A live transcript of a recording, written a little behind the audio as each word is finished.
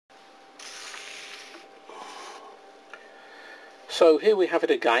So here we have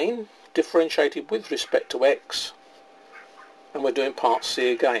it again, differentiated with respect to x, and we're doing part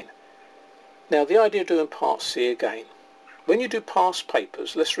C again. Now the idea of doing part C again, when you do past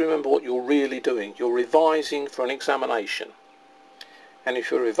papers, let's remember what you're really doing. You're revising for an examination. And if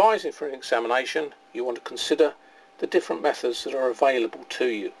you're revising for an examination, you want to consider the different methods that are available to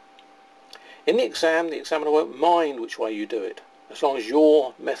you. In the exam, the examiner won't mind which way you do it, as long as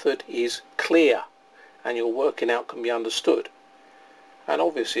your method is clear and your working out can be understood. And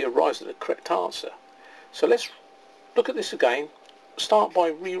obviously arrives at the correct answer. So let's look at this again. Start by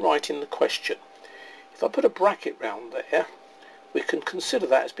rewriting the question. If I put a bracket round there, we can consider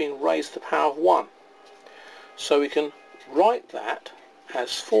that as being raised to the power of 1. So we can write that as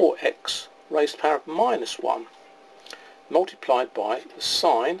 4x raised to the power of minus 1 multiplied by the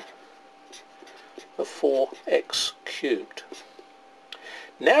sine of 4x cubed.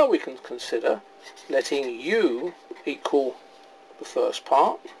 Now we can consider letting u equal the first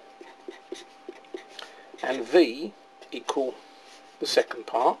part and v equal the second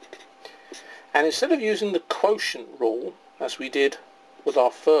part, and instead of using the quotient rule as we did with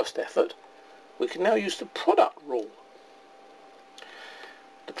our first effort, we can now use the product rule.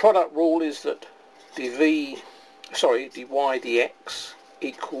 The product rule is that dy dx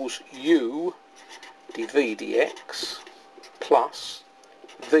equals u dv dx plus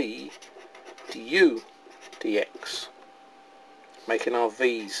v du dx, making our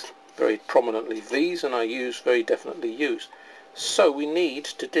v's very prominently v's and our u's very definitely u's. So we need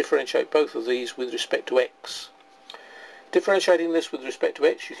to differentiate both of these with respect to x. Differentiating this with respect to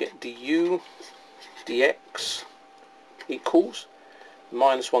x, you get du dx equals,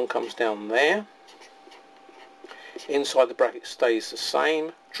 minus 1 comes down there, inside the bracket stays the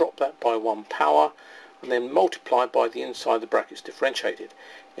same, drop that by 1 power, and then multiply by the inside the brackets differentiated.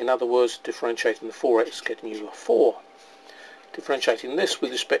 In other words, differentiating the 4x getting you a 4. Differentiating this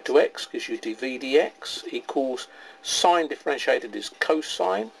with respect to x gives you dv dx equals, sine differentiated is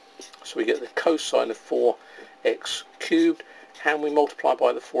cosine, so we get the cosine of 4x cubed, and we multiply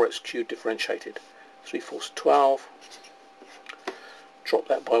by the 4x cubed differentiated. 3 fourths 12, drop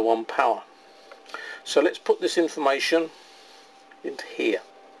that by 1 power. So let's put this information into here.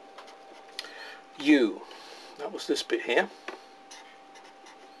 U, that was this bit here,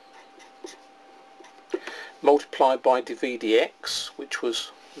 multiplied by dv dx, which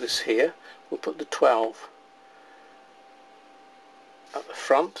was this here. We'll put the 12 at the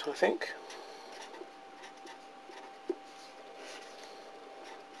front, I think.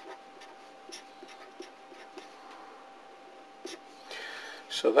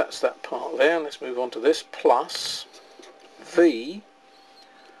 So that's that part there. Let's move on to this, plus v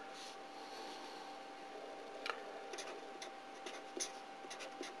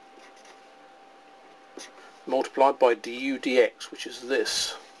multiplied by du dx, which is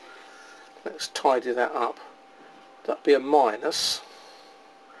this. Let's tidy that up. That'd be a minus.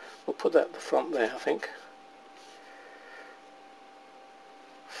 We'll put that at the front there, I think.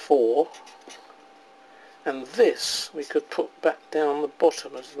 4. And this we could put back down the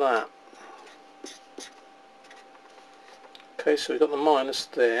bottom as that. Okay, so we've got the minus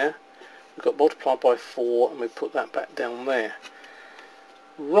there. We've got multiplied by 4, and we put that back down there.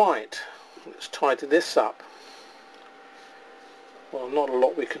 Right, let's tidy this up. Well, not a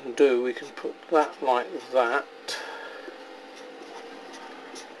lot we can do. We can put that like that.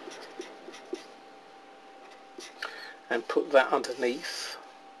 And put that underneath.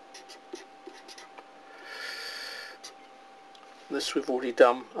 This we've already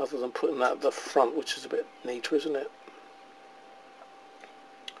done, other than putting that at the front, which is a bit neater, isn't it?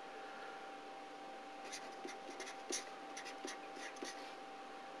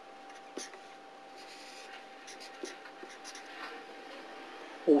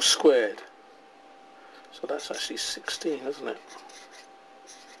 All squared. So that's actually 16, isn't it?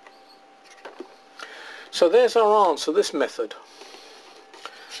 So there's our answer, this method.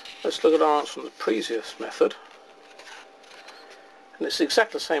 Let's look at our answer from the previous method. And it's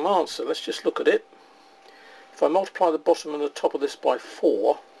exactly the same answer. Let's just look at it. If I multiply the bottom and the top of this by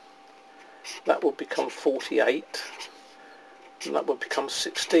 4, that will become 48, and that would become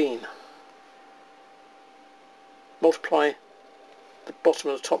 16. Multiply the bottom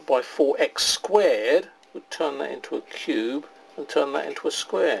and the top by 4x squared would turn that into a cube and turn that into a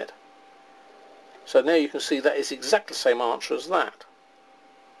squared. So now you can see that is exactly the same answer as that.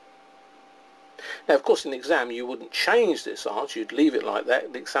 Now, of course, in the exam you wouldn't change this answer, you'd leave it like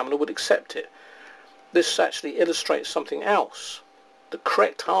that, the examiner would accept it. This actually illustrates something else. The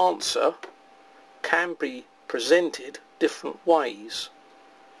correct answer can be presented different ways.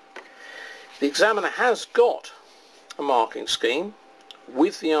 The examiner has got a marking scheme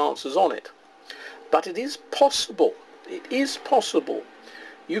with the answers on it. But it is possible,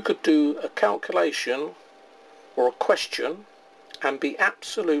 you could do a calculation or a question and be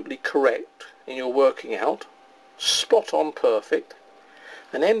absolutely correct in your working out, spot on perfect,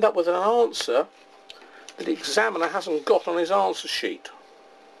 and end up with an answer that the examiner hasn't got on his answer sheet.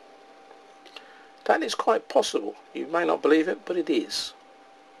 That is quite possible. You may not believe it, but it is.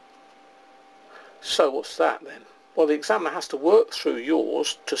 So what's that then? Well, the examiner has to work through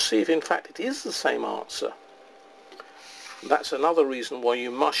yours to see if in fact it is the same answer. That's another reason why you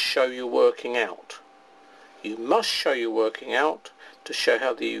must show your working out. You must show your working out to show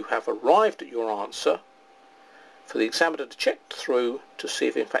how you have arrived at your answer, for the examiner to check through to see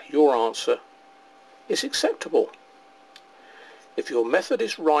if in fact your answer is acceptable. If your method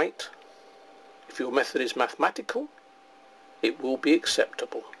is right, if your method is mathematical, it will be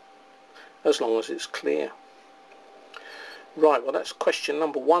acceptable, as long as it's clear. Right, well that's question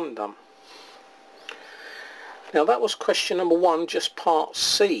number 1 done. Now that was question number 1, just part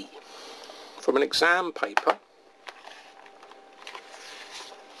C, from an exam paper.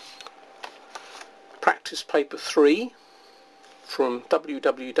 Practice paper 3 from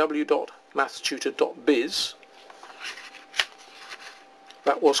www.mathstutor.biz.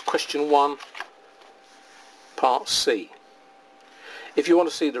 That was question 1, part C. If you want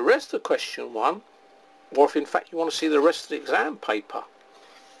to see the rest of question 1, or if in fact you want to see the rest of the exam paper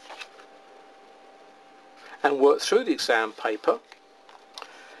and work through the exam paper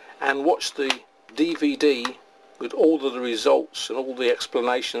and watch the DVD with all of the results and all the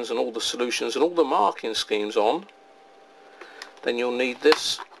explanations and all the solutions and all the marking schemes on, then you'll need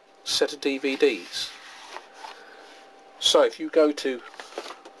this set of DVDs. So if you go to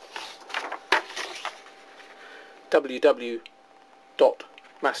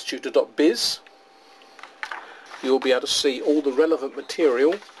www.mathstutor.biz, you'll be able to see all the relevant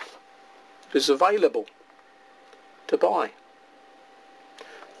material that is available to buy.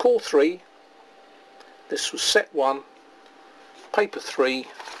 Core 3, this was set 1, paper 3,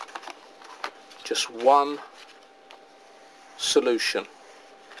 just one solution.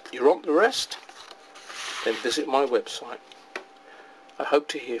 You want the rest? Then visit my website. I hope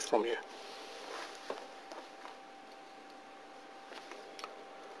to hear from you.